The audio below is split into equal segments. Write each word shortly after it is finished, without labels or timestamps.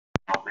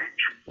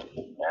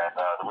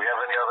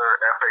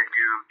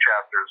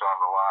chapters on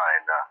the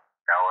line,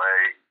 LA,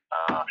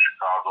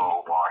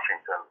 Chicago,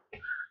 Washington,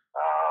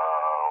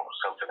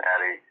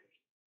 Cincinnati.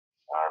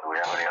 Do we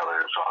have any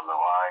others on the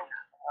line?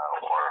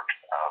 Or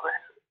the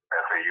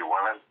FAU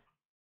women?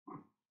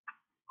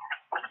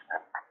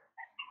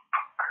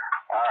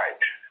 All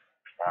right.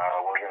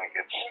 We're going to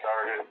get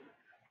started.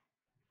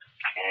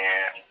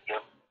 And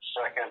just a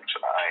second,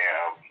 I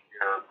am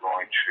here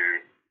going to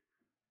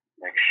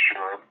make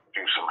sure,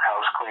 do some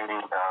house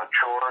cleaning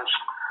chores.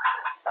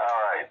 All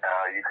right.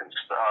 You can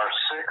star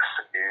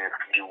 6 if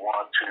you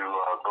want to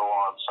go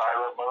on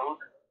silent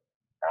mode.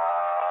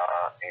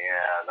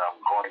 And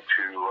I'm going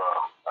to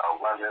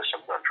run this.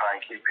 I'm going to try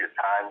and keep you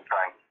time,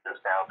 try and keep this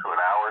down to an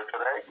hour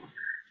today.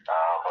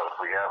 But if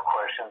we have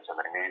questions and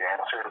they need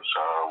answers,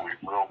 we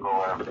will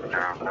go after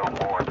no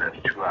more than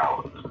 2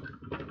 hours.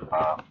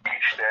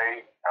 Each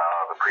day,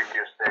 the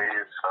previous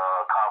day's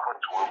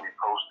conference will be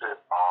posted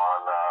on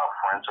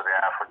Friends of the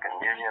African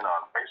Union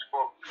on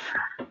Facebook.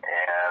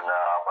 And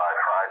by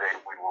Friday,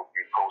 we will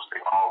be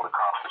posting all the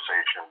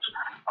conversations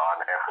on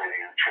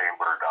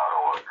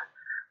FAUchamber.org.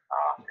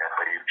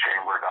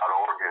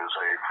 FAUchamber.org is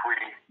a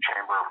free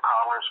Chamber of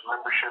Commerce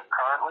membership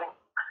currently,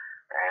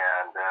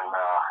 and then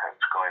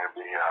it's going to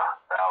be $1,000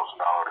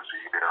 a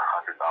year,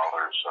 $100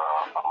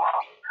 a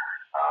month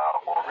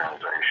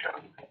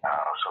organization,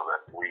 so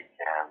that we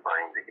can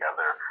bring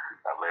together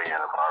 1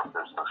 million of our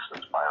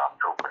businesses by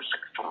October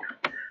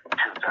 16th,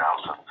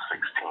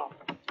 2016.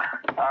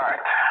 All right,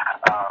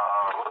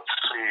 let's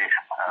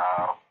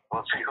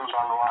see who's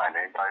on the line.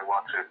 Anybody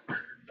want to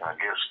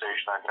give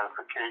station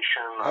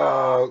identification?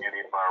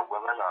 Any of our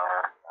women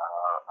are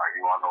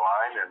you on the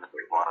line? And if we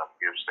want to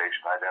give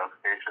station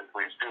identification,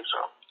 please do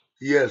so.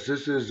 Yes,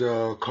 this is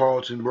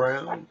Carlton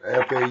Brown,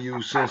 FAU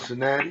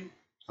Cincinnati,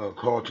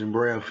 Carlton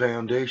Brown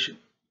Foundation,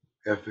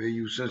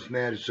 FAU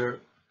Cincinnati, sir.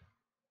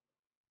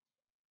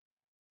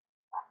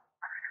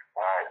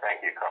 All right,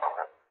 thank you,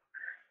 Carlton.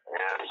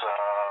 Is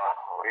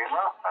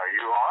Lima, are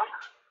you on?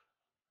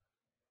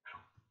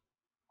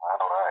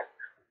 All right.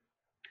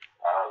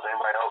 Does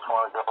anybody else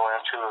want to go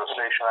into the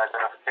station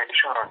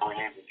identification, or do we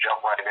need to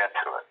jump right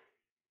into it?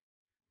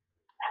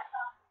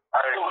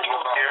 All right,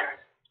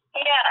 here.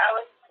 Yeah, I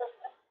was just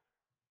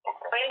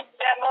waiting for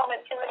that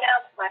moment to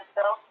announce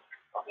myself.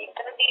 It's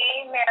going to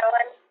be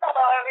Maryland.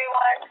 Hello,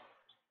 everyone.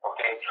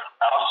 Okay.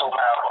 I also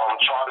have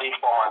Charlie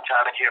from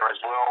Montana here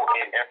as well,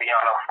 and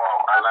Ariana from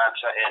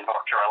Atlanta in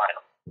North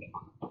Carolina.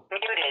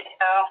 Muted.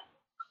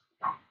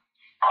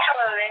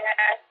 Hello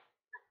there.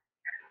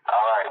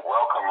 All right,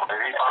 welcome,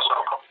 ladies.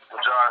 Also,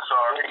 John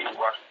Sorry,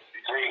 Washington,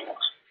 D.C.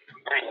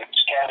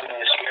 Captain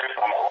is here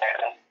from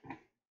Atlanta.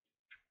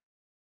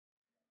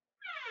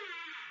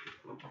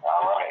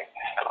 All right.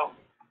 Hello.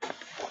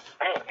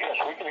 Yes,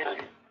 we can hear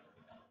you.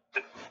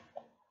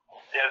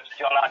 Yes,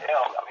 John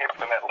L. I'm here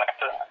from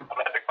Atlanta. I'm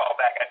at the call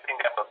back. I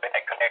think I have a bad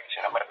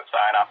connection. I'm at the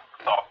sign up,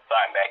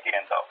 sign back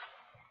in, though.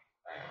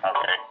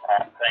 Okay.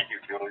 Thank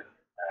you, Julie.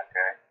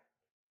 Okay.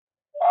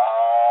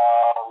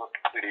 Let's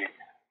see.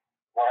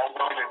 What I'm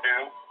going to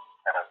do,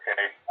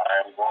 okay,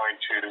 I'm going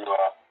to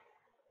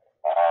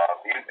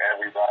mute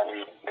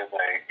everybody, give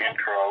an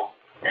intro,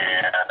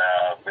 and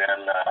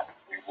then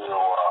we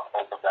will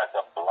open back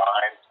up the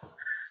lines.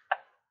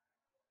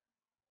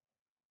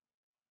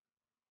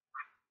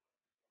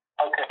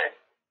 Okay.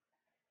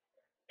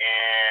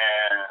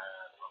 And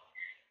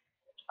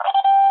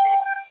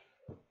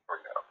here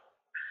we go.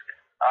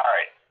 All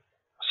right.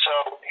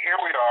 So here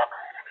we are.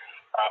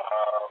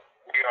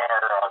 We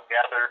are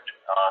gathered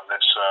on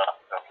this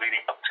leading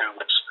up to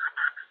this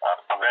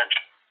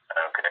convention.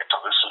 Okay,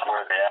 so this is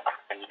where the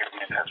African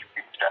Union has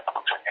reached out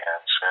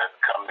and said,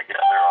 come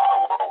together on a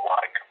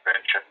worldwide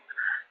convention,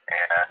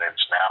 and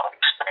it's now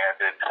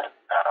expanded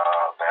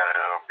that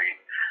it'll be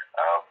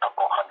a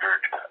couple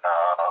hundred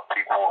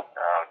people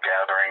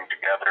gathering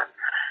together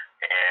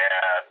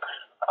at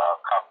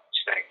Conference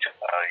State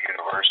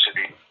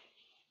University,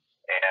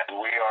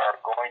 and we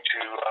are going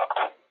to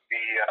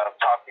be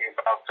talking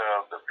about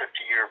the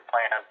 50-year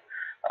plan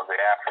of the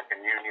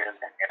African Union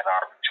and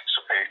our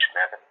participation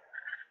in it.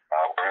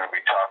 We're going to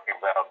be talking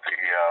about the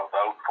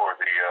vote for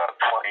the 20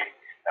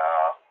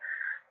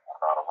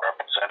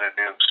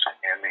 representatives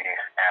in the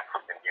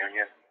African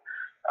Union.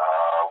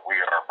 We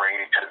are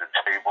bringing to the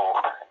table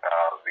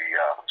the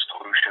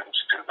solutions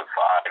to the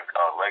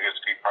 5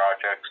 legacy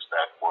projects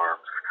that were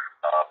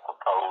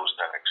proposed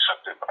and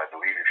accepted by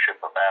the leadership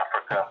of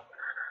Africa.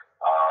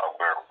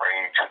 We're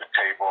bringing to the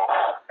table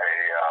a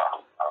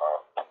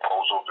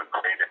proposal to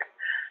create a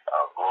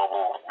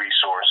global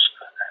resource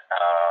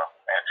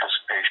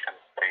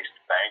anticipation-based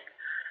bank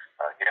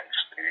against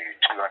the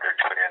 $200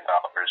 trillion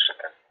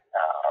in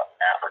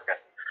African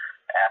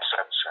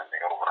assets and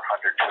the over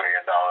 $100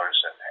 trillion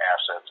in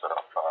assets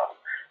of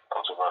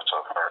those of us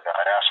of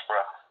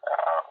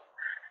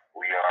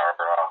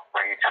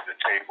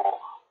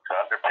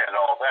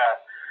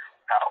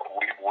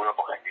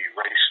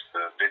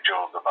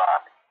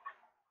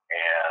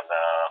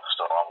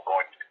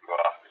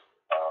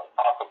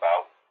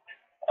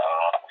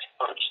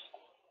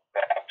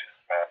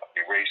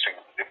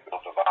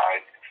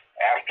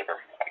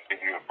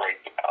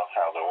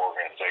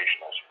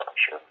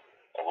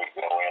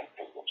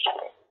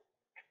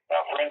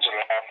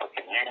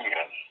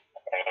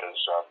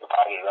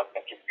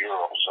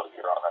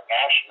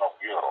national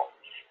bureau.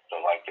 So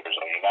like there's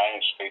a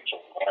United States of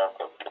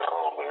America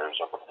bureau, there's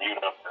a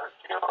Bermuda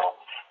bureau,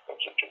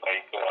 there's a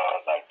Jamaica,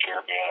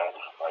 Nigeria,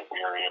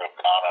 Liberia,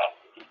 Ghana,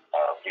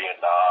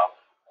 Vietnam,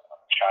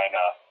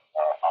 China,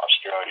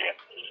 Australia.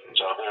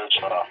 So there's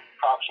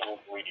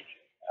approximately,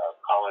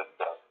 call it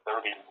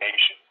 30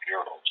 nation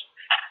bureaus,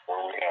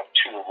 where we have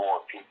two or more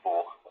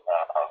people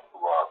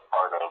who are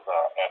part of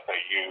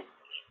FAU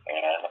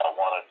and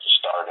wanted to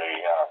start a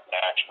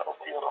national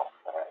bureau.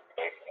 And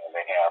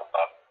they have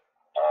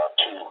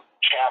two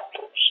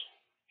chapters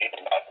in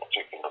that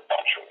particular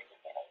country,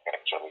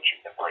 so that you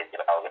can break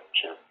it out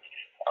into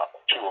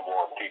two or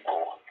more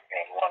people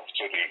in one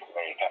city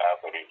may have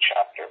a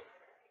chapter.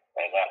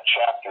 And that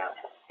chapter,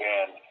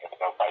 then, if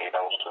nobody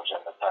else is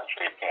in the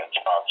country, can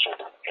sponsor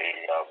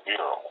a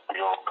bureau.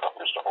 Bureau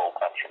covers the whole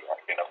country.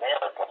 Like in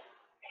America,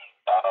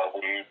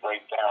 we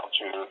break down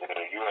to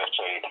the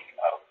USA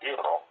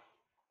bureau,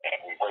 and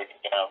we break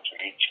it down to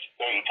each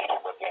state,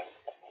 but then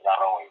not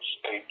only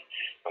state,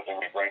 but then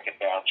we break it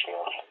down to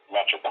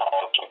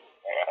metropolitan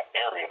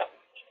area,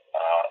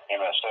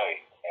 MSA.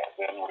 And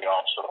then we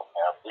also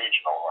have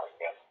regional,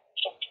 like in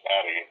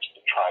Cincinnati, it's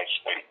the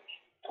tri-state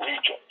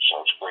region,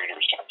 so it's greater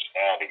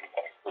Cincinnati,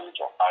 that includes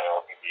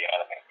Ohio,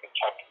 Indiana, and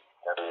Kentucky.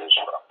 That is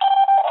all.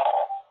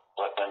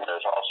 But then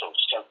there's also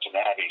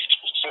Cincinnati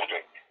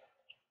specific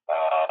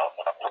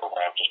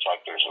program, just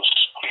like there's a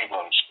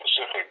Cleveland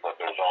specific, but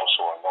there's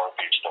also a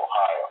Northeast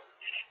Ohio.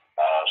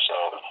 So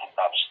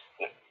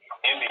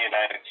in the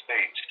United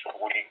States,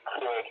 we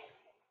could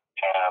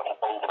have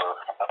over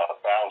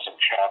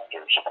 1,000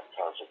 chapters,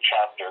 because a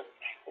chapter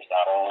is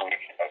not only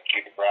a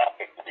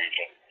geographic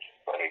region,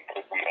 but it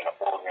could be an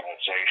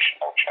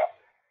organizational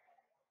chapter.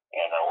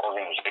 And an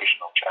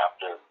organizational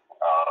chapter,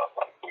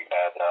 like we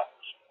had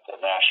the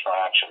National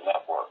Action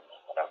Network,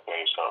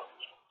 okay, so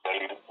they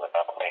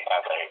may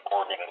have an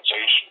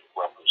organization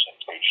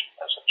representation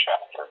as a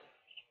chapter,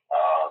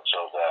 so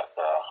that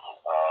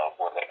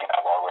where they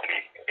have already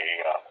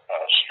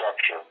a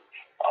structure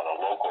on a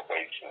local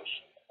basis,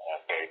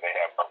 okay, they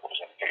have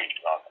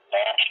representation on a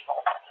national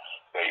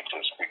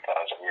basis,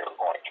 because we are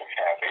going to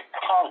have a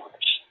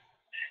Congress.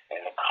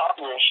 And the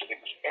Congress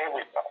is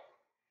everybody,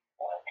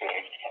 okay,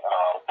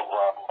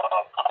 from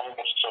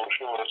communist,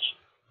 socialist,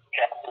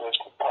 capitalist,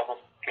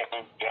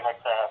 Republican,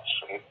 Democrats,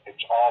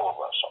 it's all of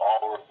us,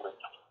 all of the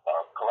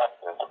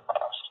collective of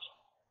us,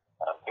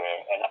 okay,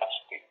 and that's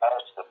the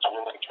us that's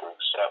willing to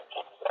accept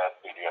that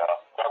the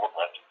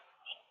government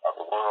of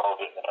the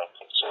world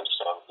consists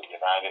of the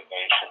United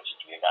Nations,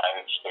 the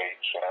United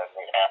States, and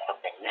the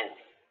African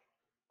Union.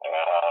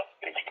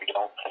 If you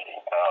don't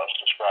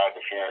subscribe,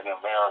 if you're in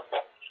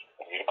America,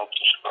 and you don't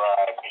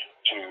subscribe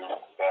to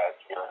that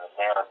you're an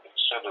American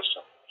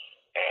citizen,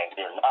 and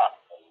you're not,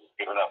 and you've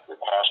given up your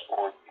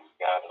passport, you've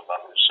got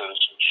another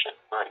citizenship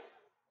break.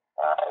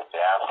 The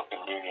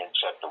African Union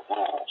set the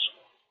rules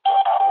for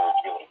how we're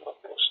dealing with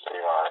this. They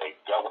are a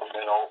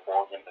governmental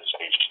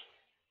organization.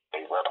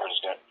 They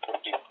represent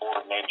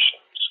 54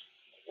 nations,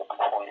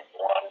 1.1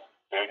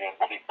 billion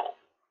people.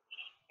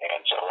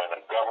 And so in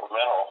a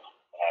governmental,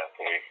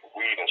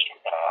 we as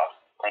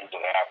friends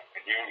of the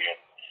African Union,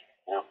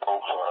 we're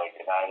both a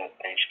United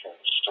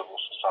Nations civil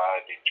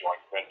society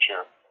joint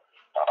venture,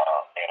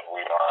 and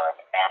we are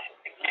an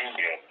African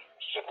Union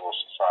civil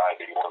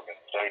society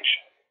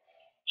organization.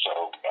 So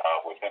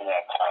within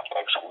that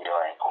context, we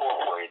are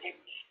incorporated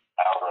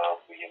out of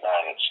the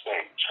United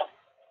States.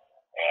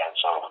 And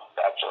so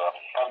that's a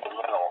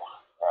fundamental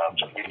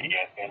to me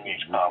in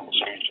these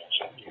conversations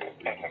in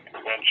the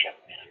convention,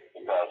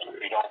 because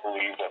we don't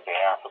believe that the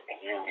African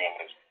Union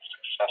is the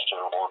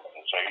successor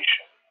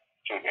organization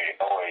to the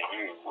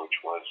OAU, which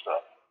was the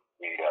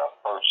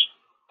first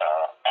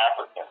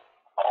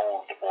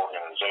African-owned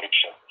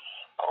organization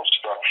or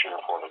structure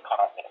for the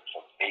continent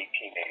since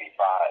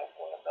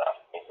 1885, when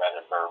they met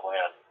in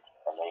Berlin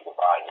and they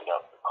divided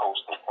up the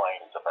coastal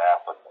plains of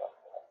Africa.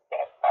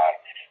 And by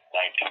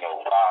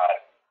 1905,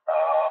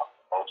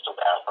 most of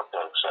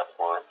Africa, except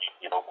for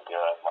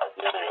Ethiopia and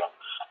Liberia,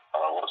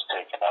 was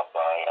taken up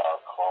by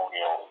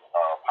colonial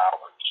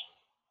powers.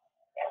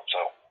 And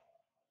so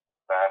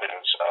that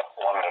is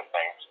one of the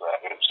things that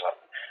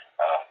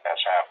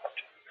has happened.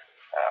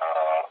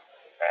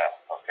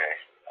 Okay,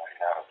 I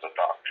have the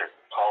doctor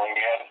calling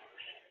in.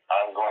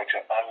 I'm going to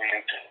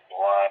unmute the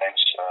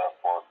lines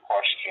for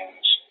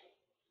questions.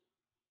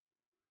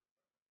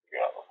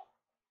 Yeah,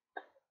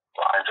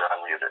 lines are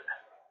unmuted.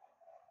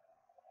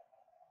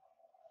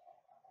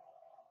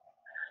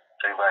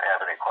 Does anybody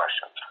have any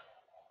questions?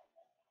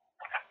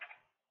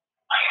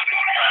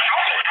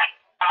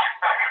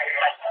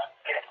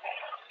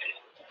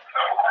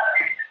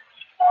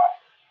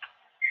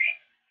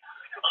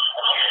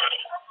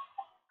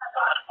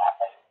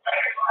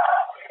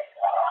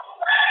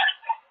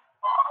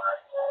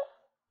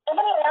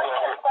 Somebody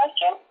asked a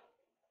question?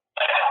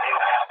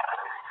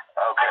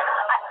 Okay.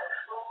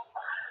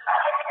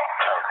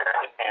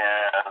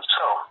 And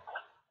so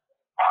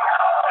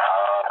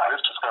this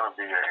is going to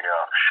be a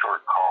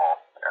short call.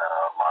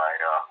 My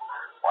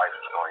wife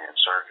is going in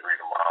surgery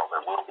tomorrow.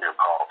 There will be a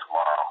call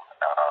tomorrow.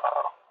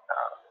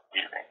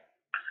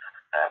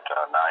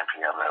 9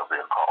 p.m. there'll be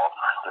a call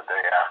the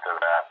day after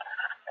that,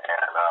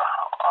 and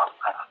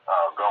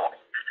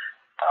ongoing.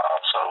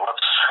 So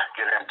let's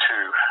get into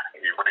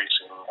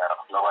erasing.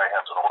 Nobody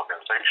has an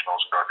organizational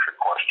structure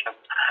question,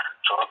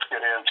 so let's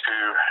get into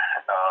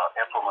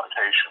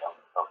implementation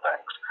of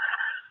things.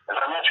 As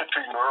I mentioned to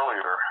you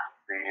earlier,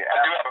 I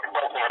do have a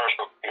question,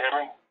 Herschel. Can you hear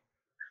me?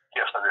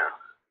 Yes, I do.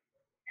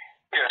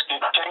 Yes,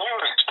 can you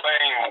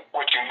explain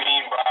what you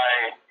mean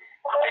by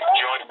a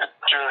joint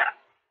venture?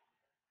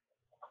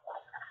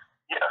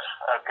 Yes,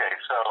 okay,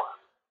 so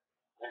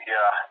the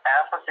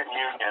African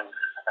Union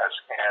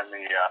and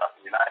the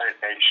United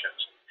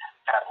Nations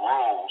have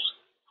rules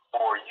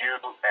for you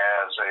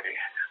as a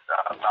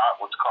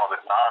what's called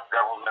a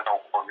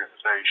non-governmental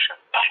organization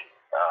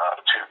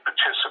to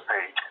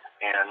participate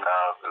in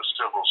the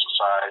civil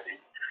society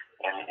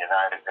in the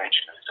United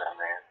Nations and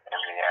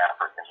the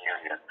African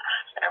Union,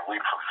 and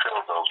we fulfill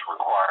those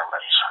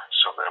requirements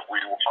so that we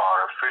are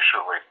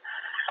officially,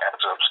 as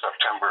of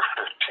September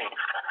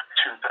 15th,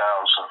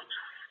 2014,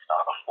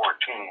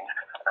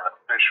 an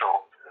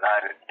official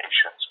United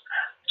Nations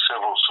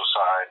civil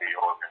society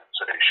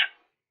organization,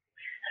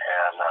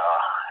 and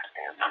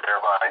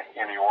thereby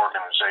any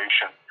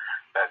organization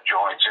that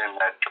joins in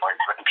that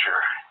joint venture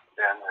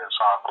then is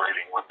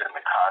operating within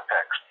the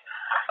context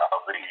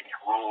of the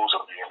rules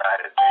of the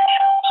United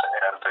Nations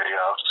as a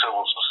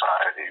civil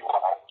society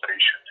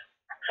organization.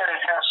 And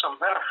it has some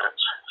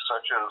benefits,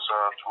 such as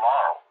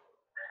tomorrow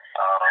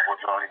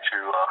we're going to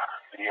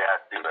be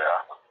at the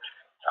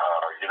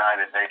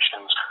United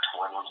Nations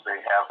when they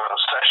have a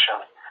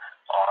session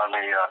on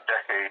the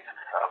decade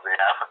of the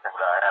African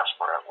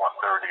diaspora at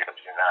 1:30 at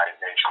the United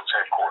Nations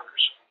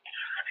headquarters.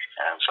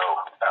 And so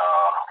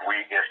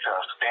we get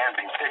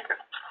standing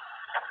tickets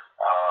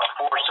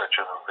for such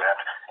an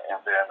event,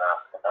 and then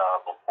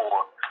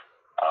before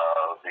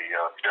the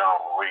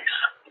general release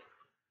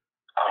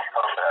of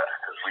that,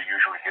 because we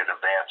usually get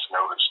advance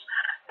notice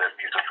that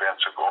these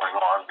events are going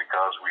on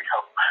because we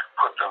help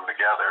put them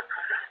together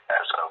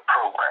as a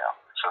program.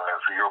 So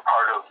if you're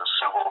part of the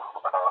civil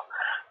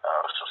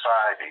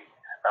society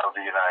of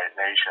the United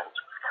Nations,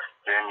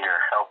 then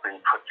you're helping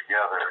put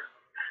together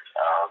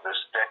this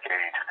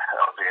decade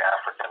of the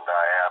African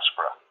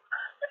diaspora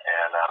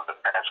and the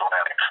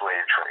transatlantic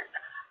slave trade.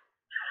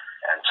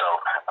 And so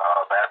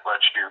that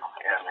lets you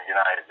in the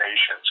United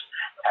Nations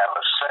have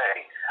a say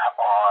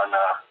on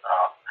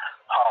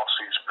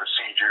policies,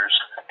 procedures,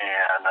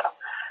 and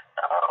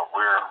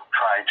we're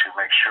trying to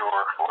make sure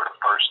for the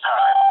first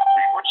time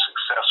we were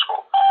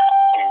successful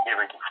in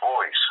giving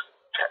voice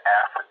to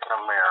African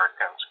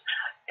Americans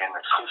in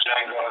the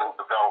Sustainable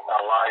Development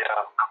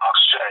Alliance.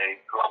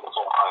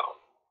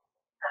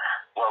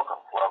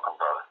 Welcome,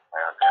 brother.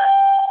 Okay.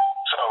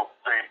 So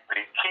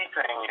the key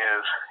thing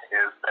is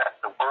that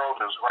the world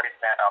is right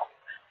now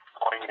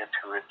going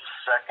into its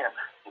second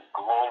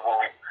global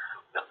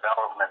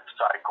development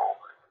cycle,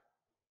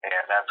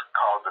 and that's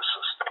called the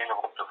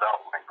Sustainable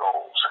Development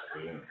Goals.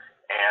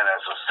 And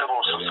as a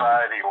civil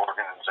society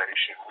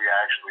organization, we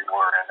actually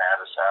were in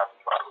Addis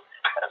Ababa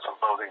as a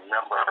voting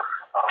member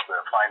of the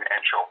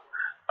financial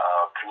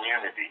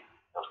community,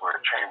 because we're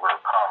a chamber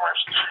of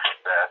commerce,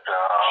 that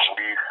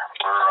we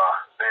were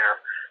there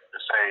to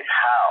say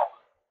how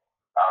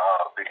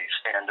the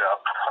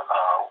stand-up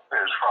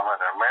is from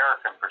an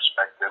American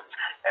perspective,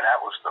 and that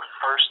was the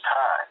first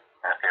time.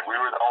 Okay, we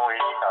were the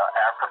only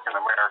African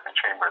American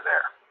chamber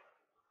there.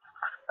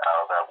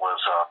 That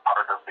was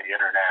part of the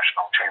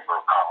International Chamber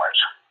of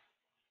Commerce.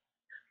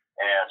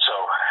 And so,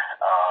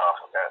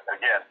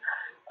 again,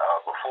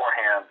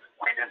 beforehand,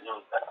 we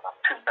didn't,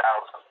 2000,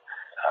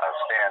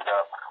 stand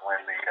up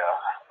when the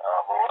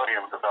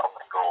Millennium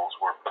Development Goals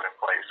were put in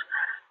place,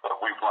 but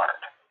we've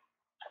learned.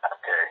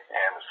 Okay,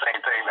 and the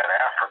same thing that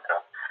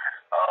Africa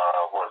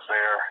was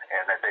there,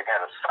 and that they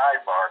had a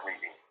sidebar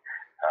meeting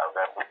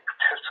that we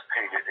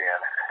participated in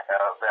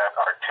that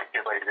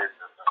articulated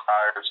the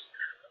desires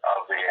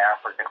of the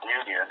African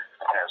Union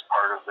as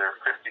part of their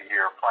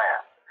 50-year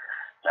plan.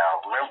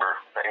 Now, remember,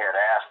 they had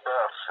asked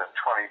us in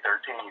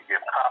 2013 to give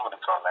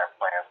comments on that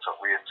plan, so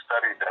we had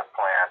studied that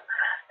plan,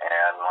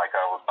 and like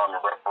I was on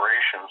the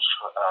reparations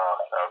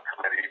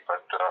committee,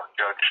 but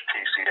Judge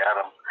T.C.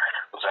 Adams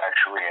was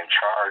actually in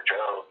charge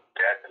of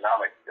the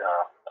economic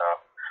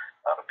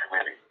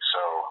committee.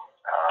 So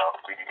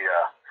we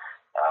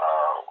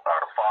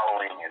are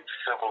following, and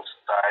civil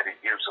society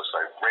gives us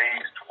a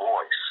raised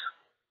voice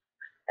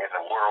in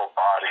the world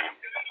body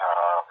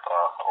of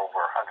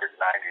over 193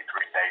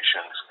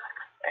 nations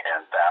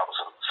and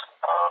thousands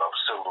of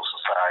civil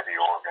society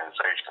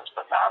organizations,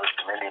 but not as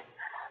many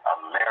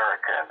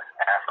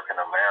African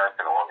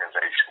American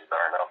organizations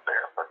aren't up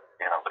there. But,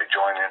 they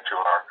join into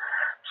our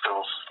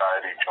civil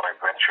society joint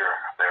venture.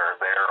 They're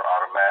there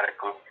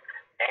automatically,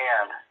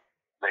 and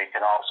they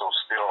can also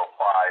still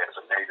apply as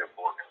a native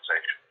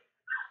organization.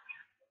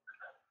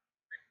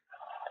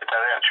 Did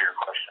that answer your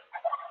question?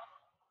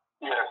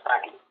 Yes,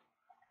 thank you.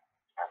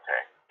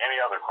 Okay.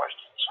 Any other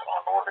questions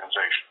on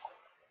organization?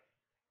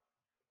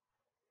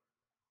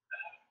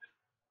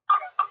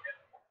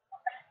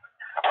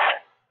 Okay.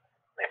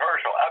 Hey,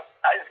 Herschel,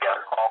 I just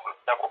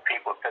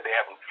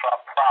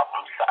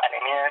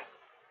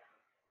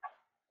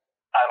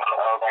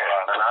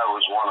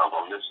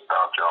This is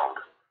Don Jones.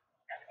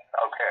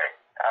 Okay.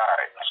 All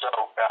right. So,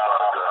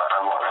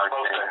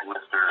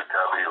 Mr.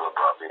 Cavilla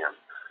brought me in.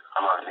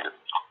 I'm on mute.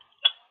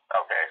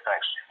 Okay.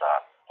 Thanks,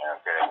 Don.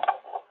 Okay.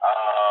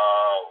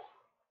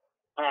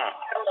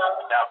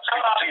 Now,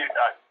 see, go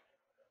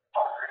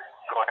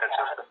ahead,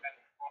 sister.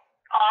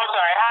 Oh, I'm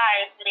sorry.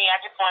 Hi, it's me. I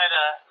just wanted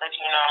to let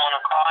you know I'm on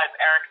a call. It's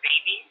Eric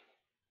Baby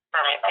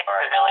from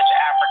Integral Village,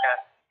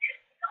 Africa.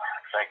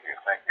 Thank you.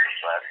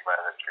 Glad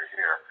that you're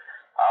here.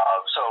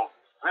 So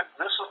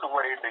this is the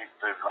way the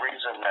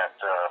reason that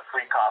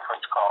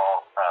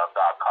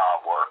freeconferencecall.com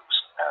works.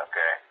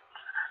 Okay.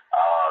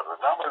 The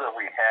number that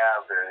we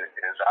have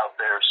is out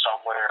there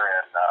somewhere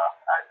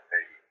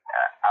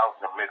out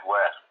in the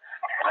Midwest,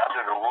 and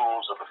under the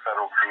rules of the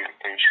Federal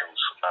Communications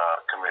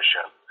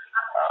Commission.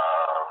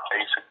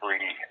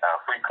 Basically,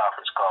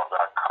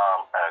 freeconferencecall.com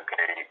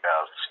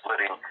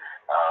splitting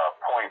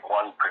 0.1%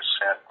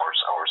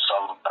 or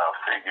some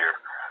figure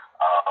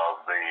of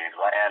the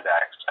land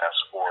access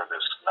for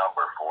this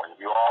number for when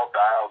you all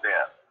dialed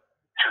in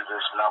to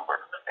this number.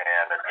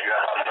 And if you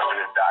have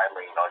unlimited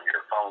dialing on your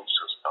phone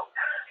system,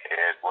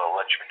 it will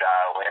let you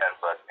dial in,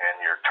 but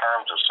in your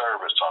terms of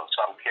service on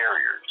some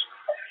carriers,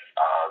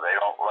 they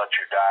don't let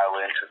you dial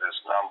into this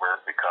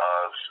number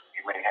because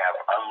you may have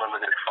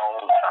unlimited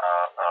phone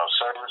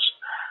service,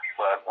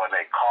 but when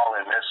they call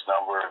in this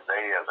number,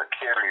 they as a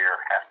carrier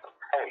have to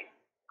pay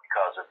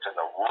because it's in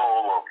a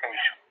rural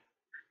location.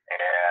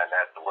 And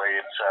that's the way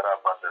it's set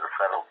up under the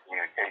Federal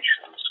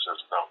Communications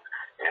System,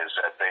 is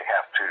that they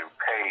have to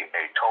pay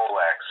a toll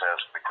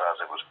access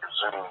because it was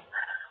presumed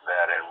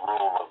that in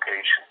rural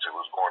locations it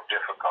was more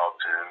difficult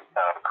to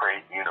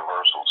create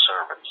universal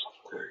service.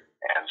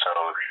 And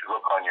so if you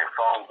look on your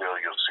phone bill,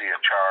 you'll see a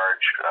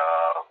charge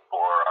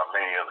for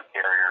many of the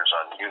carriers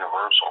on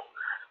universal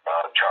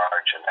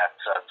charge, and that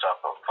sets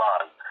up a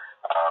fund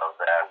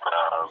that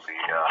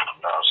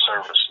the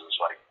services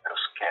like this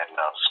can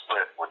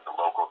split with the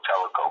local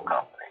teleco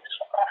companies.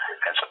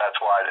 And so that's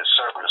why this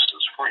service is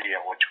free,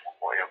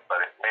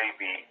 but it may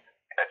be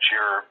that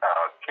your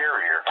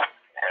carrier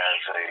has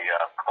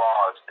a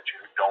clause that you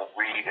don't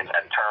read in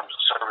that terms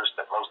of service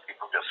that most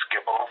people just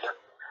skip over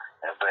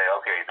and say,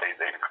 okay, they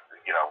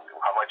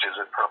how much is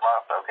it per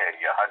month? Okay,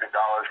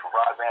 $100 for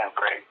broadband,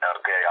 great.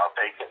 Okay, I'll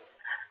take it.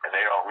 And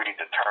they don't read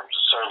the terms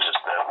of service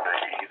that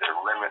they either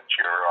limit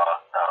your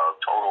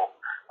total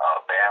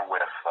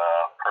bandwidth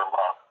per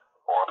month,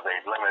 or they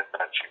limit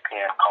that you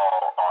can't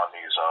call on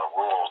these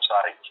rural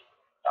sites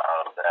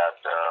that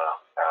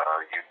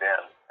you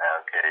then,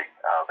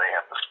 they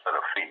have to split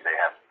a fee. They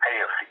have to pay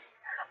a fee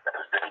that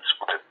is then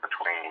split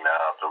between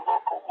the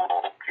local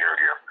rural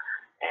carrier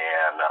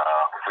and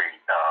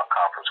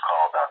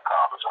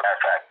freeconferencecall.com. As a matter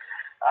of fact,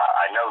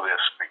 I know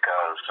this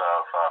because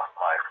of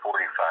my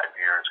 45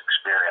 years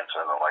experience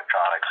in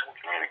electronics and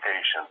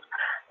communications,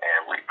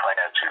 and we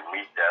plan to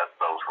meet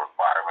those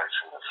requirements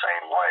in the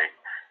same way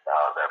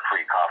that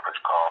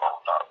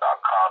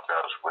freeconferencecall.com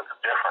does, with the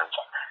difference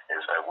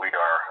is that we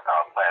are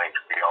planning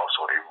to be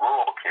also a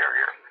rural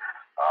carrier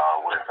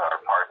with our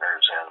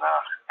partners in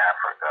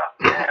Africa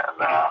and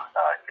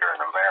here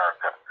in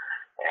America,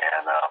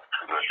 and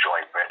through a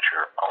joint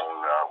venture own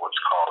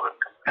what's called a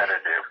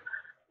competitive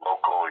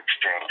local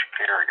exchange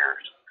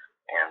carriers,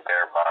 and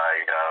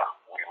thereby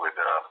we would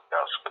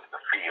split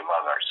the fee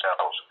among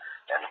ourselves,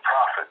 and the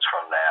profits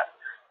from that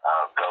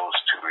goes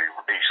to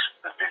erase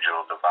the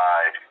digital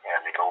divide and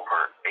the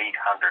over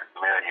 800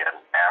 million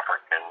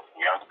African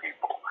young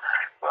people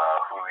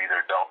who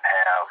either don't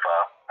have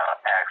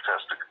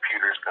access to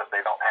computers because they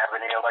don't have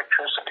any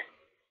electricity,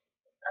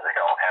 and they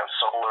don't have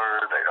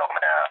solar, they don't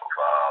have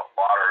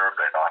water,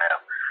 they don't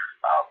have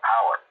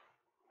power.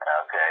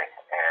 Okay,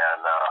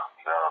 and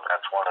so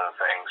that's one of the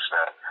things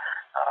that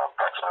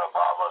President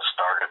Obama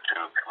started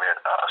to commit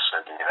us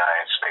in the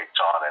United States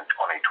on in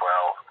 2012.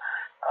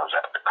 I was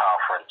at the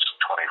conference in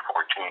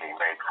 2014. He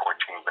made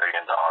 $14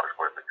 billion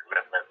worth of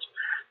commitments.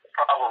 The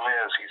problem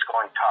is he's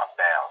going top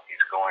down.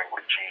 He's going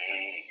with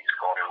GE. He's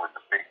going with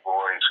the big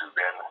boys who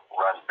then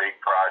run big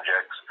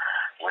projects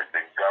with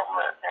the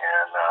government,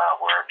 and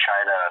where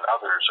China and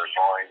others are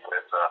going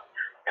with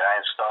can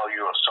I install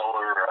you a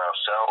solar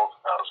cell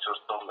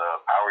system to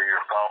power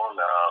your phone,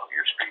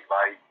 your street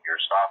light, your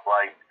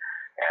stoplight,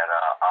 and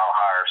I'll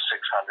hire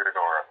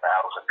 600 or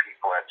 1,000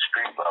 people at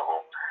street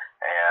level,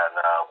 and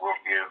we'll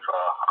give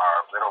our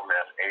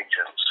middlemen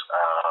agents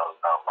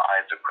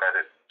lines of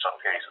credit, in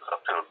some cases up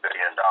to $1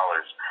 billion,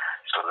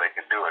 so they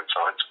can do it.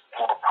 So it's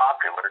more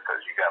popular because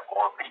you got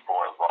more people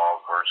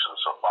involved versus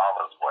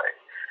Obama's way.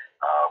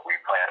 We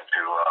plan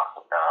to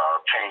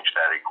change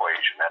that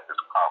equation at this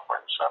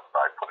conference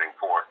by putting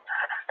forth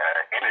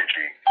an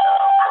energy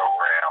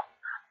program,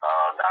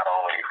 not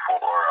only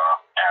for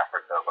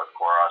Africa, but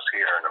for us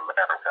here in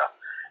America,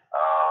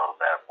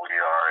 that we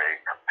are a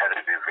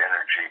competitive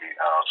energy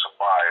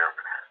supplier,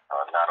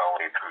 not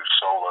only through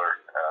solar,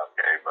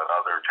 but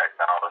other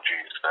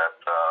technologies that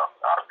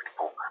our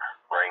people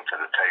bring to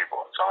the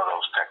table. And some of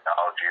those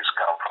technologies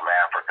come from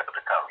Africa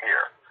to come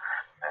here.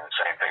 And the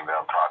same thing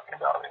that I'm talking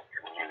about in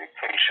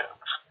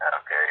communications.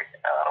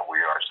 We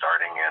are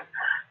starting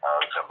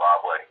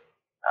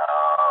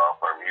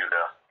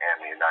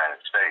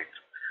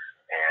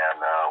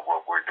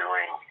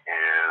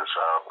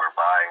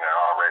buying an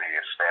already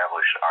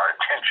established, our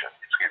intention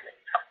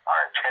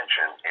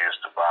is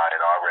to buy an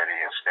already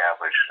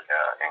established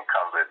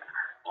incumbent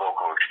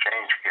local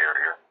exchange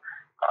carrier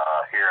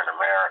here in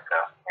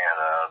America and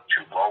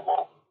two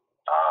mobile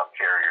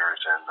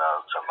carriers in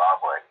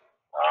Zimbabwe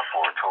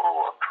for a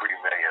total of 3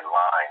 million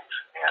lines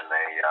in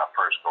the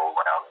first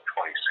go-round in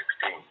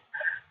 2016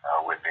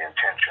 with the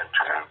intention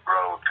to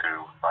grow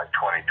to, by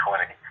 2020,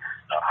 100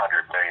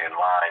 million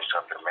lines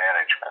under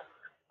management,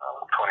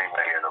 20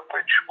 million of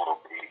which will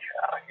be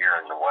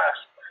here in the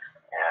West,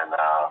 and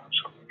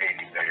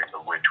 80 million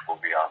of which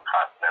will be on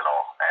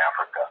continental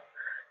Africa.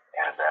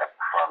 And that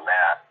from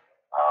that,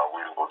 we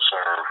will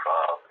serve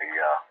the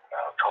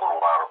total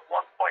out of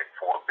 1.4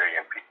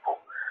 billion people.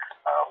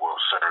 We'll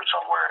serve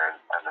somewhere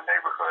in the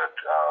neighborhood.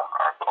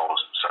 Our goal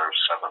is to serve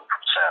 7%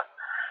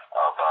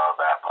 of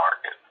that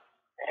market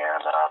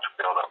and to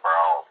build up our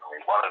own. I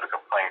mean, one of the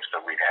complaints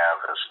that we have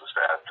is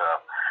that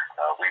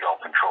we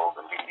don't control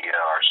the media.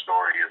 Our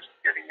story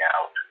isn't getting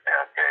out,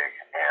 okay?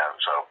 And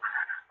so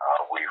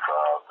we've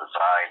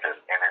designed an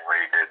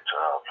integrated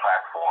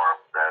platform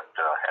that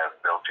has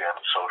built-in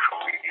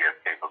social media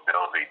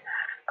capability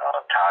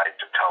tied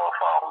to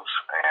telephones,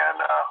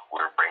 and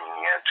we're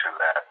bringing into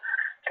that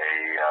a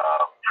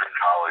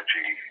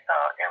technology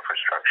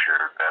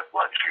infrastructure that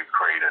lets you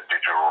create a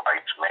digital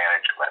rights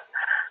management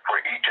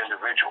for each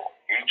individual.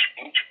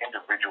 Each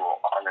individual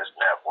on this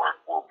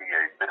network will be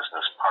a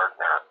business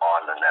partner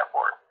on the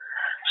network,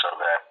 so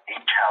that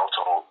each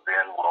household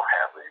then will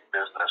have a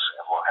business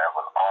and will have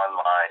an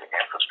online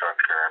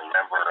infrastructure and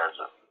members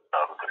of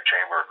the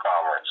Chamber of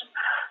Commerce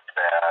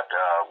that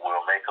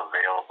will make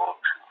available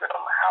to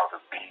them how to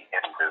be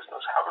in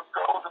business, how to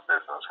go to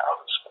business, how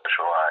to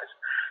specialize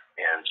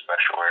in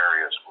special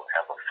areas. We'll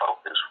have a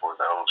focus for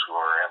those who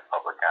are in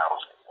public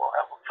housing. We'll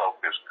have a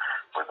focus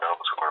for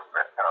those who are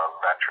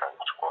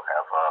veterans. We'll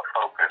have a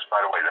focus,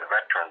 by the way, the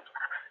veterans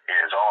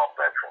is all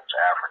veterans,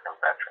 African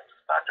veterans.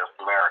 It's not just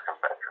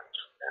American veterans.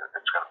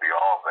 It's going to be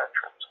all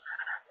veterans.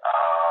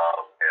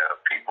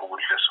 People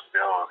with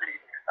disability,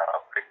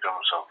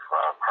 victims of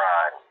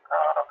crime,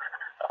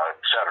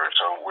 et cetera.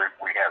 So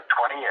we have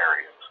 20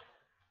 areas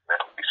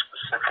that we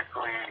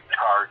specifically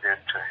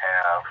target to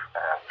have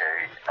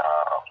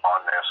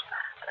on this,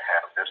 to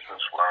have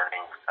distance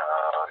learning,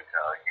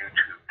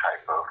 YouTube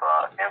type of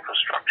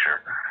infrastructure,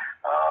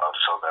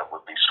 so that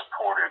would be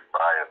supported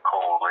by a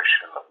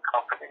coalition of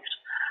companies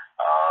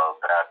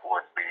that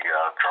would be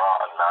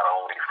drawn not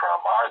only from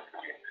our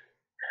community,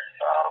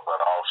 but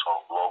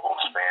also global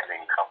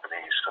spanning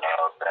companies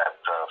that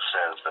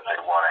says that they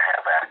want to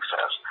have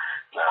access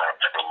to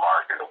a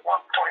market of 1.4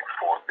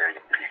 billion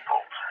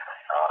people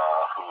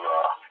who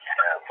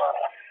have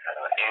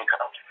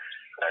income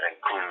that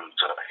includes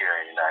here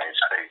in the United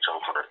States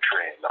over $1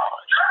 trillion.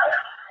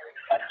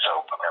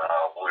 So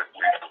we've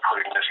been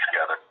putting this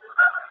together.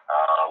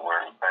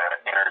 We're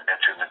entered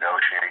into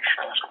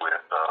negotiations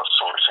with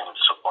sourcing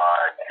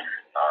supply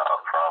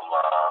from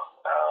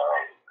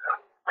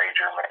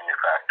major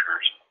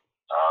manufacturers.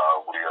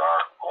 We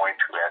are going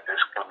to, at the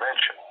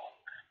convention,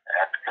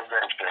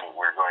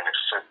 we're going to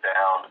sit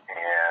down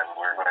and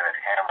we're going to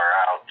hammer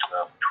out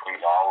between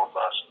all of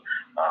us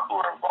who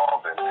are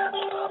involved in this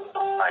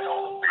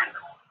final agreement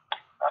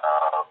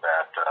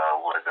that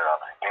would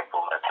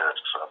implement this.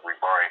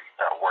 We've already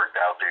worked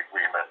out the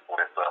agreement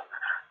with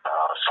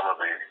some of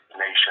the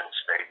nation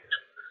states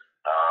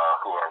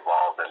who are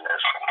involved in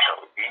this.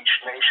 So each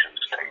nation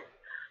state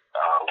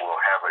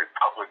will have a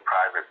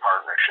public-private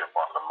partnership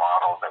on the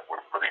model that we're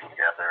putting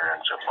together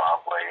in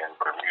Zimbabwe and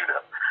Bermuda,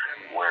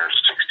 where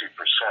 60%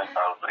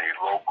 of the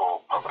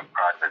local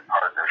public-private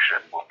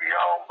partnership will be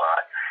owned by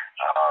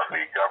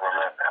the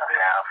government,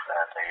 half,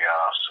 and the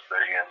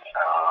civilian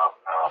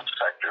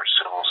sector,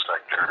 civil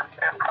sector,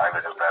 and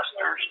private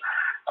investors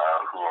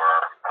who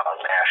are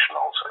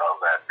nationals of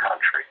that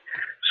country.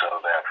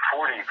 So that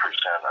 40%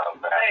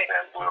 of that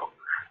then will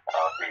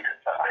be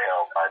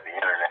held by the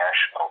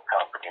international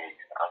company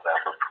that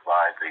will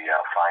provide the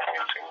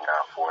financing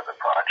for the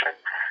project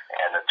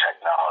and the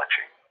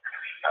technology.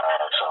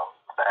 So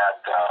that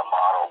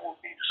model will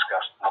be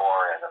discussed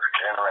more, and if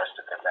you're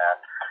interested in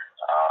that,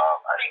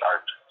 I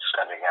started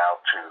sending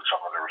out to some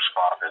of the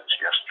respondents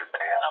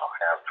yesterday, and I'll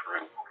have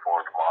through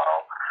before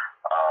tomorrow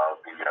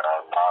the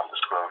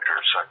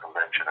non-disclosure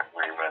circumvention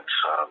agreements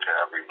to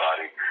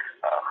everybody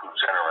who's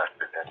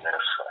interested in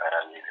this,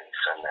 and you can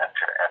send that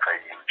to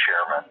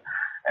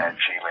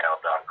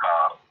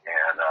FAUchairman@gmail.com,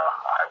 and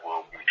I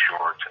will be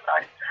sure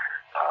tonight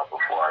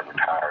before I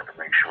retire to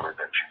make sure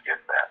that you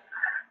get that.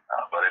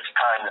 But it's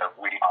time that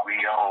we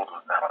own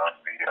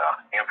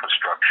the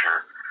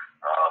infrastructure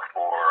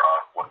for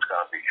what's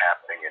going to be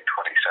happening in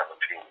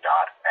 2017,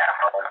 not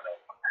Africa.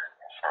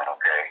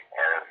 Okay,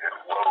 and it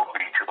will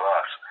be to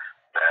us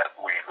that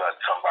we let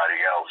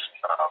somebody else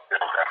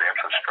build that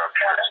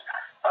infrastructure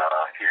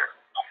here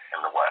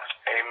in the West.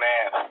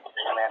 Amen.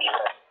 Amen.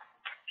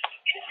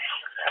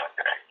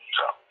 Okay,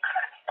 so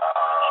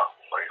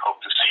we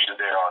hope to see you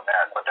there on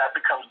that. But that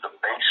becomes the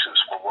basis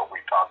for what we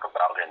talk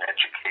about in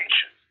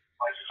education.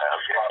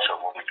 Okay, so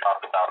when we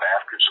talk about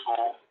after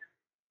school,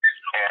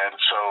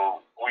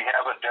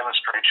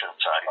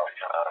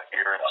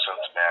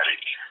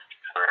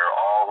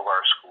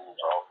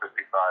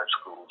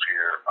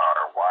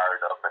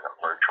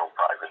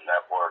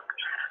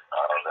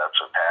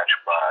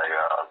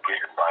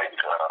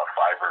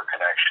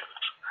 connections.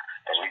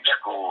 And each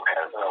school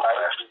has no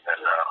less than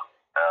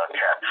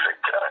Cat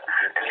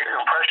 6. And you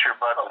can press your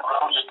button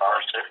on star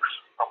 6.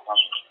 Or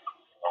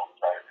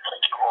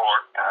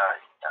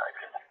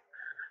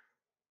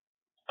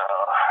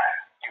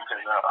you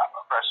can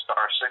press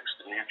star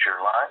 6 to mute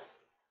your line.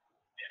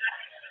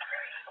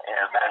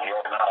 And then you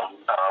can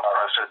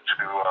press it to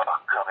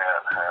come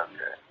in.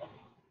 Okay.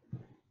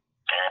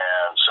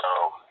 And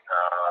so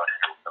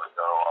you're going to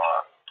go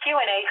on.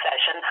 Q&A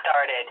session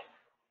started.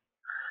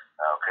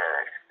 Okay.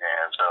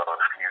 And so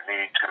if you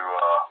need to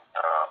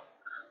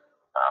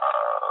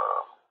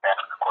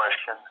ask a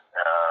question,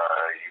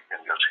 you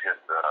can just hit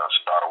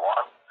star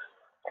 1,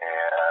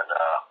 and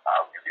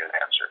I'll give you an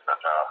answer.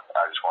 But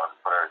I just wanted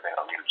to put everything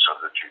on mute so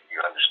that you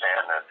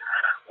understand that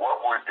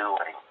what we're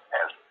doing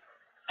as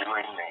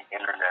doing the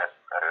internet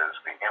as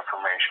the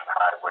information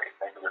highway.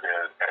 Think of it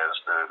as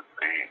the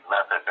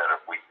method that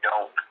if we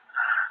don't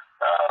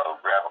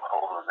grab a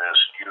hold of this,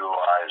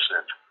 utilize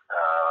it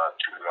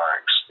to our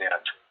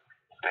extent,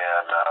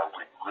 then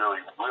we really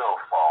will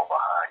fall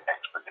behind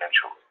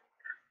exponentially.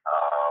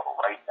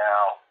 Right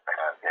now,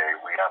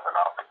 we have an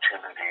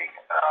opportunity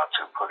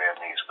to put in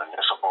these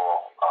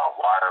municipal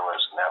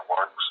wireless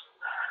networks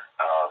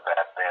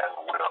that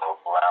then will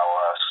allow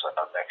us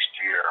next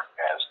year,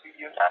 as the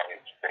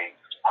United States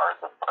part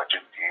of the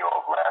budget deal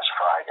of last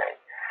Friday,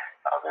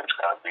 there's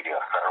going to be a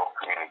Federal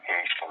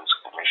Communications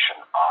Commission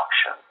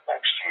auction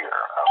next year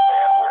of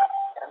bandwidth,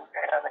 and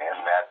in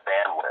that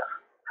bandwidth,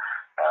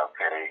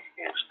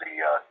 is the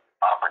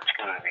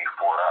opportunity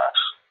for us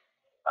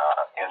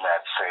in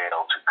that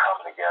sale to come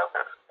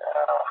together,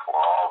 for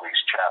all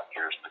these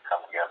chapters to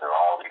come together,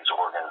 all these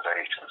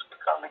organizations to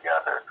come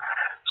together,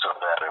 so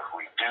that if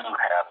we do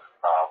have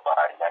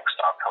by next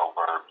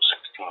October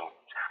 16th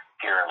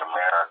here in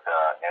America,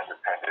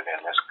 independent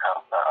in this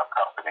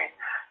company,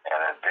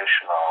 an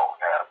additional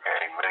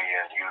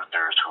million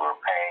users who are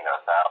paying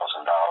 $1,000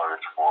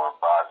 for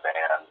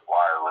broadband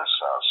wireless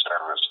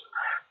service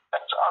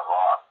that's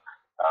unlocked.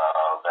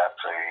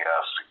 That's a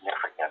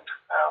significant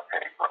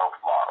growth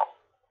model.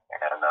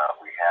 And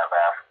we have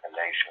African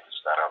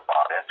nations that are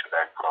bought into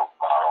that growth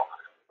model,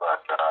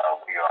 but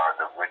we are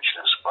the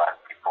richest Black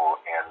people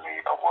in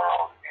the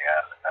world,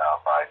 and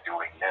by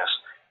doing this,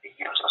 it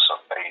gives us a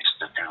base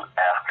to do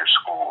after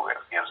school. It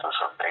gives us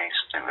a base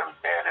to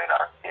embed in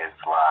our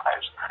kids'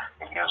 lives.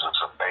 It gives us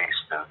a base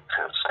to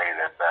say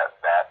that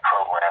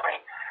programming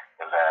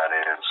that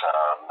is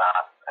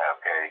not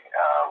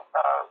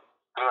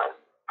good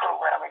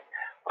programming,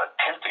 but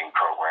tempting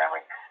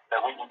programming,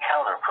 that we can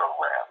counter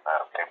program.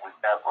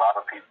 We've got a lot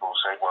of people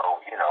say,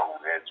 well,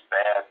 it's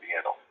bad,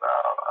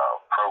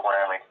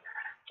 programming,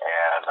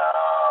 and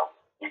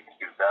we can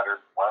do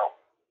better.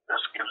 Well, this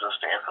gives us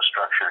the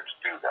infrastructure to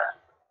do that.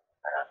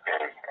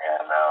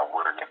 And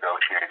we're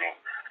negotiating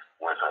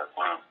with a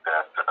group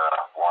that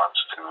wants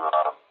to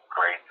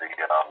create the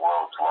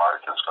world's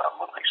largest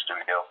movie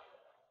studio,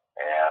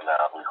 and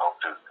we hope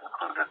to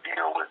conclude a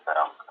deal with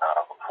them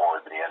before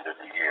the end of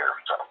the year.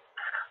 So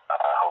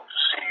I hope to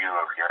see you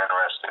if you're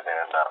interested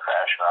in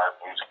fashion,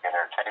 art, music,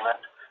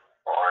 entertainment,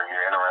 or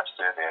you're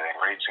interested in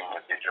erasing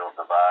the digital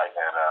divide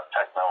and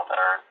techno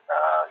nerd.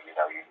 You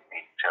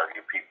need to tell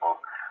your people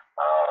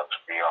to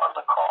be on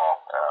the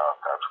call,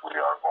 because we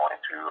are going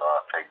to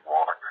take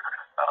more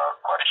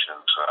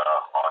questions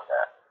on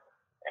that.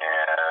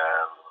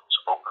 And let's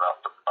open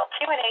up the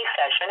Q&A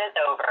session is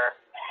over.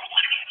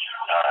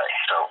 All right,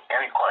 so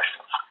any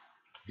questions?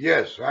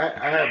 Yes, I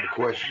have a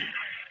question.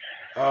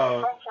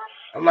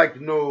 I'd like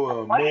to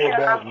know more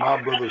about My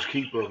Brother's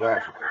Keeper of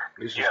Africa.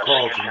 This is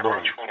Carlton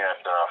Brown. You can reach me at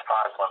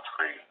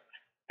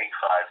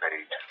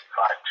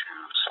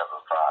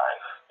 513-858-5275.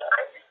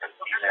 You can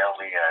email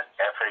me at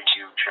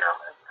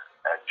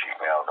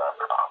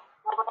FAUchairman@gmail.com.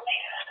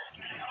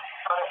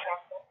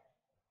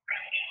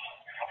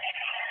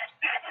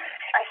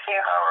 I see.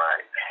 All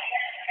right.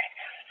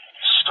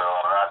 So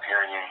I'm not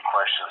hearing any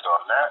questions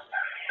on that.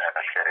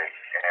 Okay,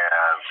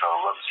 and so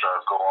let's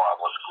go on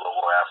with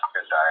Global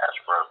African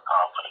Diaspora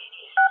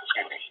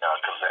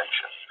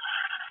Convention.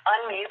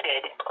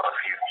 Unmuted. If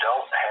you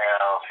don't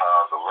have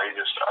the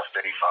latest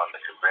update on the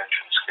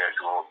convention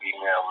schedule,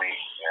 email me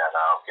and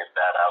I'll get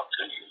that out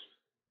to you.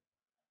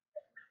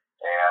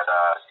 And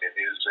it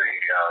is a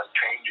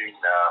changing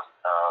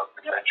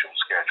convention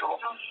schedule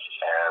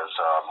as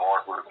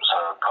more groups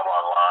come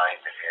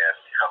online and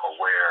become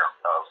aware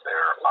of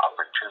their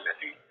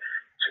opportunity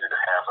to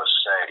have a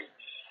say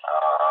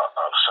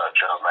of such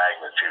a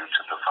magnitude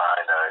to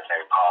define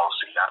a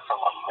policy, not from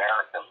an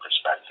American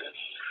perspective,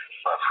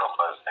 but from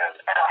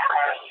an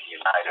African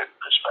United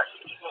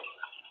perspective.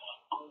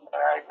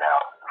 All right, now,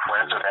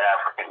 Friends of the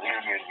African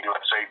Union,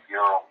 USA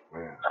Bureau,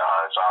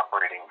 is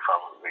operating from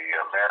the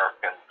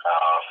American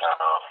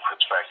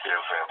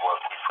perspective and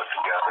what we put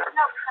together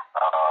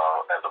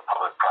as a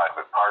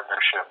public-private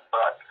partnership,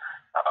 but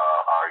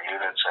our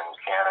units in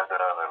Canada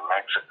and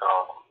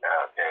Mexico,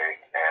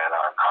 and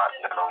our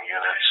continental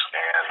units,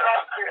 and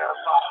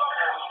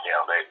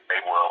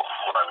they will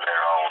run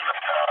their own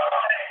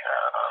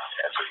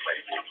as it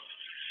may be.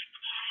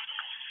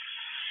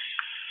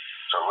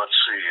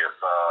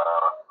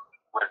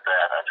 with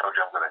that, I told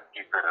you I'm going to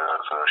keep it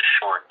as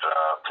short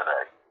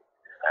today.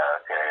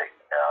 Okay.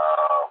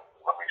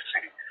 Let me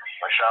see.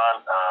 Mashan,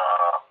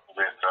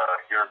 with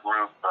your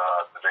group,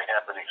 do they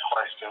have any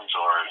questions,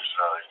 or is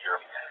your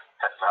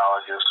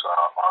technologist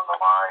on the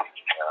line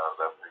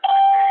that we can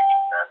engage in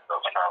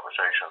those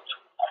conversations?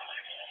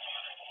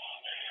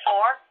 4,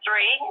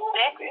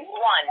 3, 6, 1.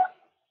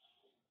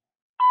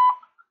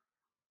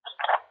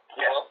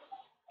 Yes.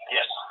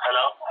 Yes.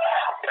 Hello?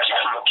 Yes.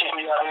 Kim,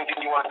 you have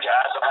anything you wanted to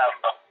ask? I have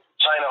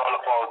China on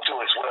the phone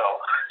too as well.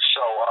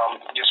 So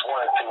just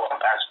wanted to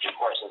ask a few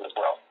questions as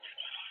well.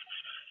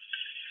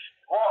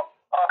 Well,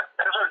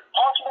 is it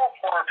possible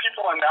for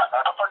people in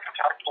Africa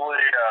to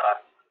actually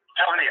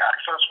have any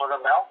access with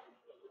them now?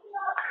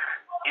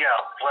 Yeah,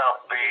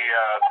 well,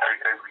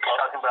 you're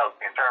talking about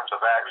in terms of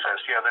access.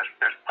 Yeah,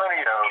 there's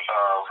plenty of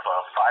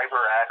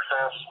fiber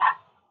access.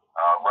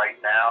 Right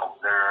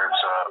now, there's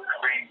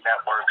 3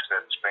 networks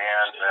that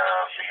span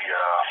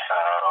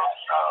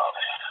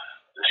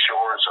the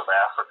shores of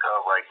Africa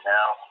right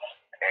now,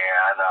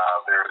 and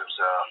there's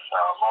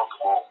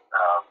multiple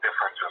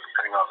differences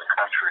depending on the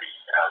country.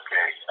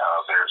 Okay,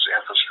 there's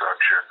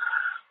infrastructure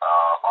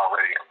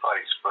already in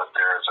place, but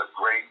there's a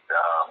great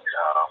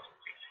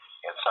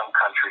in some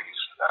countries,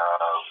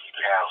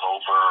 you have on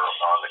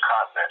the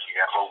continent,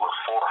 you have over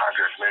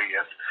 400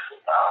 million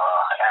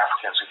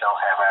Africans who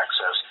don't have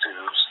access to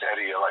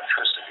steady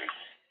electricity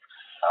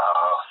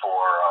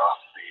for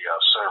the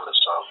service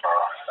of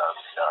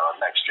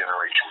next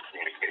generation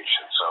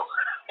communication. So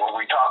when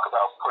we talk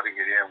about putting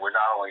it in, we're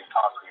not only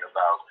talking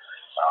about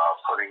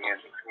putting in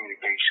the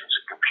communications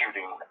and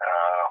computing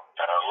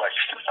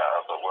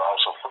but we're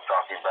also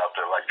talking about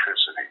the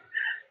electricity.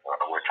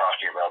 We're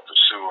talking about the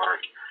sewer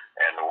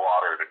and the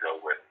water to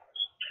go with.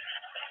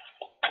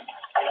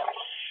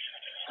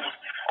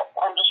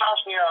 I'm just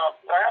asking.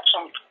 I have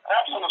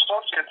some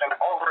associates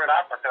over in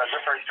Africa,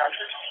 different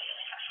countries,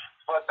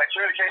 but the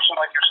communication,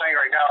 like you're saying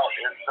right now,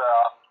 is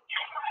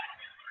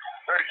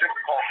very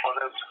difficult for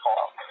them to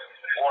call,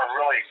 or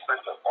really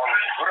expensive, or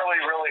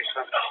really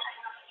expensive.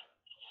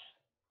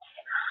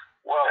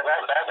 Well,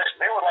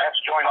 they would like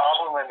to join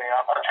all of them in the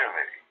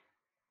opportunity.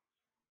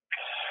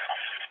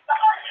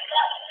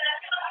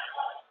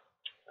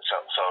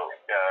 So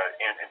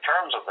in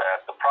terms of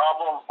that, the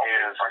problem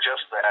is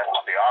just that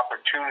the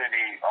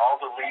opportunity,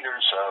 all the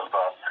leaders of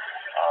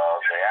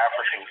the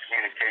African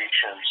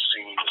communications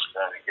scene is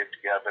going to get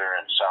together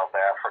in South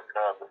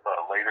Africa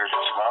later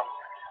this month.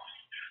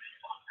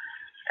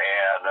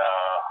 And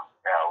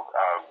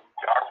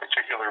our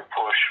particular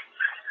push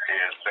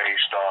is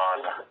based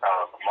on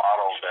the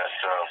model that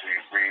we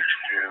agreed to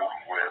do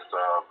with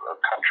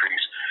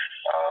countries.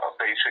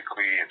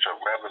 Basically, it's a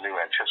revenue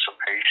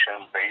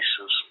anticipation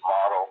basis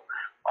model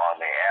on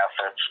the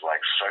assets, like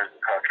certain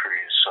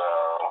countries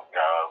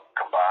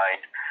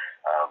combined,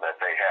 that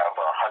they have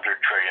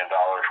 $100 trillion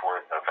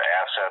worth of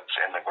assets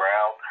in the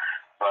ground,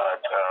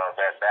 but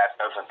that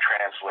doesn't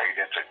translate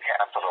into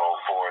capital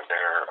for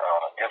their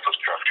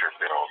infrastructure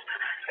build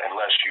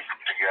unless you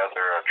put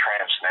together a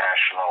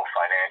transnational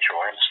financial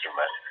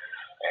instrument.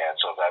 And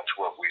so that's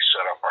what we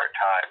set up our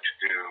time to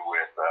do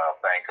with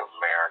Bank of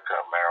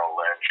America, Merrill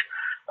Lynch,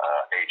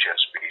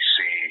 HSBC,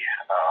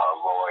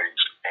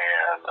 Lloyd's,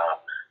 and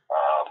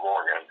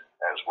Morgan,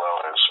 as well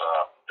as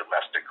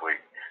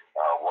domestically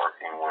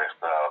working with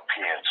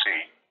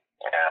PNC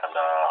and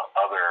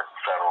other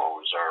Federal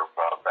Reserve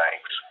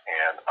banks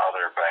and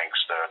other banks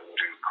that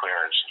do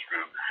clearance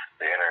through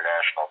the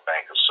International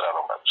Bank of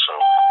Settlement. So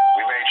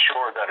we made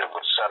sure that it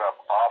was set up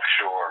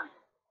offshore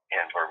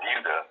in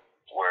Bermuda,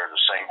 where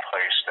the same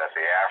place that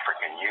the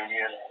African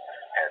Union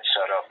had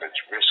set up its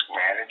risk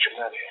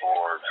management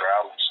for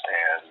droughts,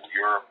 and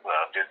Europe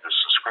did the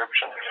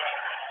subscription.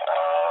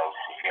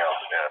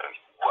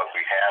 What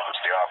we have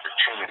is the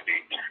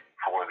opportunity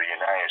for the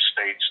United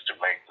States to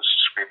make the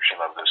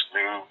subscription of this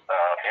new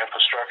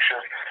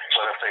infrastructure.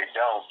 So if they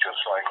don't,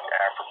 just like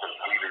African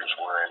leaders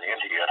were in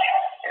India,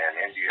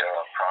 and India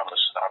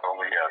promised not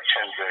only a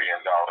 $10 billion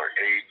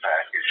aid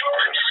package,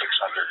 but a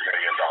 $600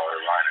 million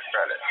line of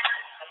credit.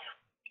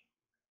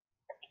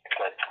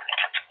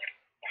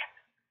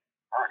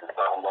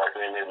 Mark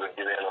ain't able to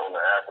get in on the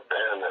Africa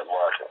internet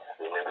market.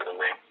 Being able to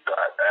make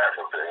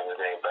Africa and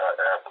it ain't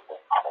Africa.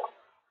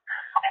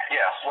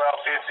 Yeah, well,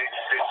 the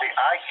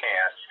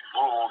ICANN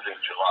ruled in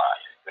July.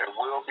 There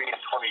will be in 2017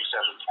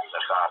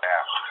 a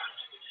non-Africa.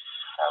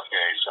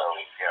 Okay, so,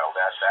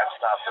 that's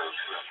not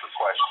the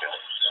question.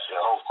 The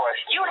whole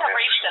question You have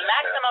reached the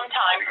maximum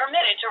time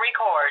permitted to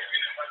record.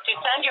 To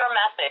send your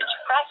message,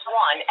 press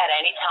 1 at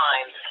any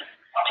time.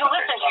 To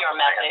listen to your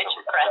message,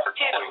 press 2.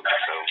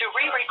 To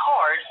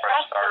re-record,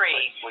 press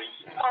 3.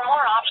 For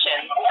more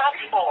options, press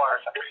 4.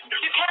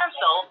 To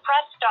cancel,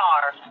 press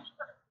star.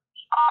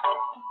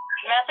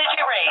 Message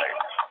erased.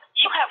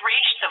 You have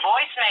reached the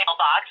voicemail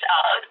box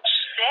of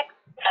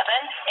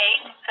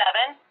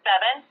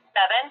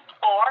 6787774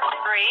 3.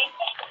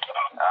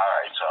 All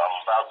right, so I'm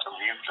about to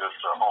mute this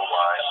whole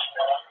line.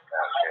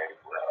 Okay,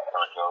 we're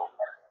going to go.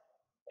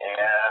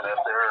 And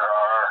if there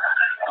are,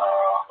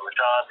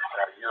 John,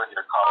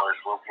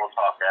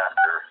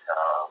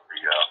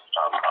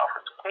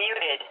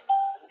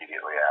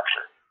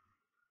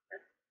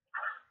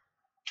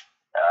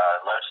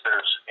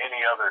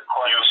 any other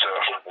questions?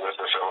 Yusuf,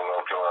 Winston-Salem,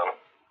 North Carolina.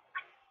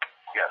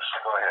 Yes,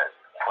 go ahead.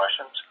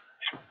 Questions?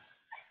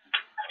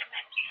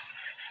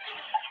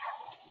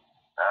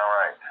 All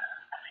right.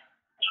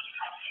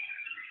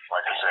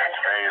 Like I said,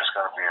 today is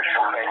going to be a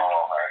short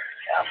call.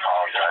 I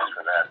apologize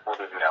for that.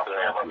 Now,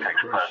 family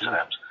takes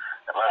precedence.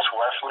 Unless,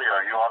 Wesley,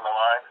 are you on the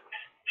line?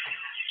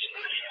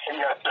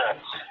 Yes, sir.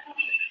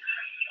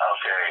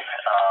 Okay.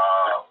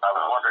 I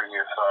was wondering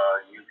if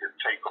you could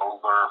take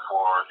over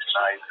for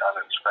tonight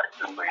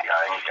unexpectedly.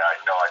 I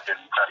know I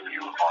didn't cut you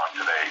on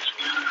today's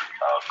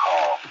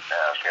call.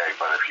 Okay,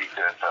 but if you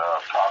could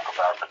talk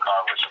about the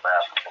Congress of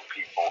African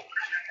People,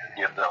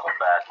 give them a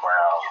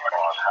background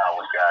on how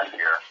we got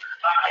here,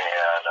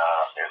 and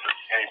if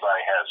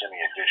anybody has any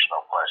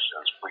additional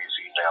questions, please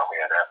email me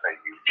at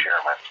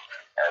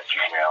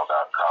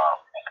fauchairman@gmail.com.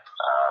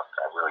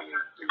 I really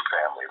need new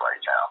family right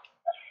now.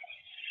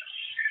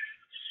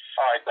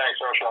 All right, thanks,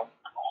 Herschel.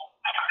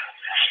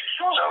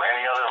 So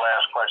any other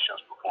last questions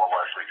before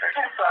Wesley takes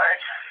it? Sorry.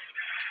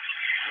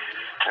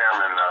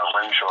 Chairman,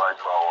 when shall I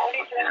follow up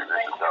with you?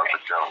 This is Dr.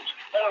 Jones.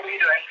 What are we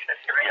doing?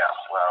 Yeah,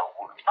 well,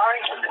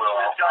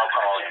 I'll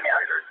call you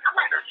later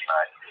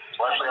tonight.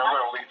 Wesley, I'm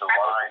going to leave the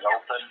line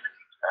open,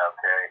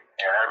 okay?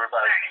 And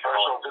everybody,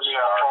 Herschel, give me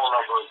our phone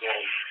number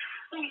again.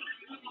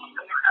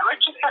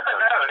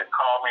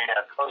 Call me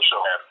at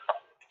Herschel.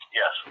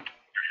 Yes.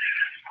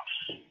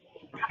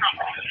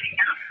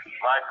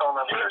 My phone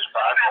number is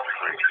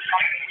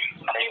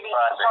 513-858-5275.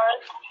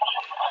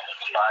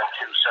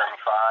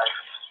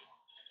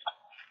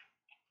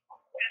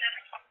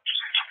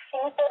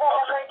 Can you say that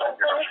number again,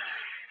 please?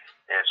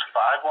 It's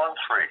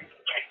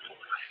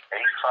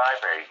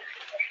 513-858-5275.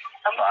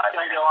 I'm just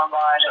going to go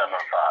online.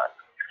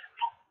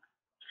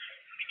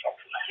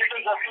 This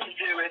has nothing to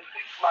do with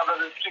my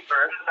brother's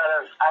keeper,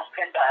 the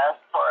African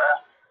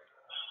Diaspora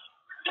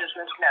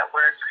Business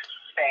Network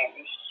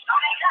thing.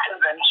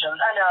 Convention.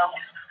 I know.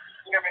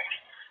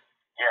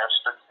 Yes,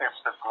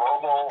 it's the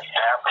Global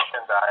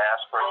African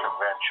Diaspora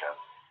Convention,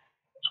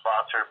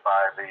 sponsored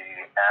by the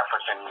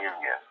African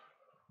Union,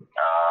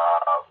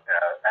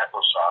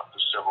 ECOSOC,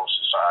 the civil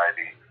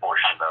society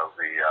portion of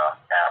the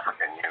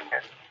African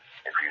Union.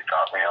 If you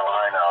drop me a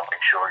line, I'll make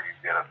sure you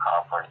get a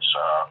conference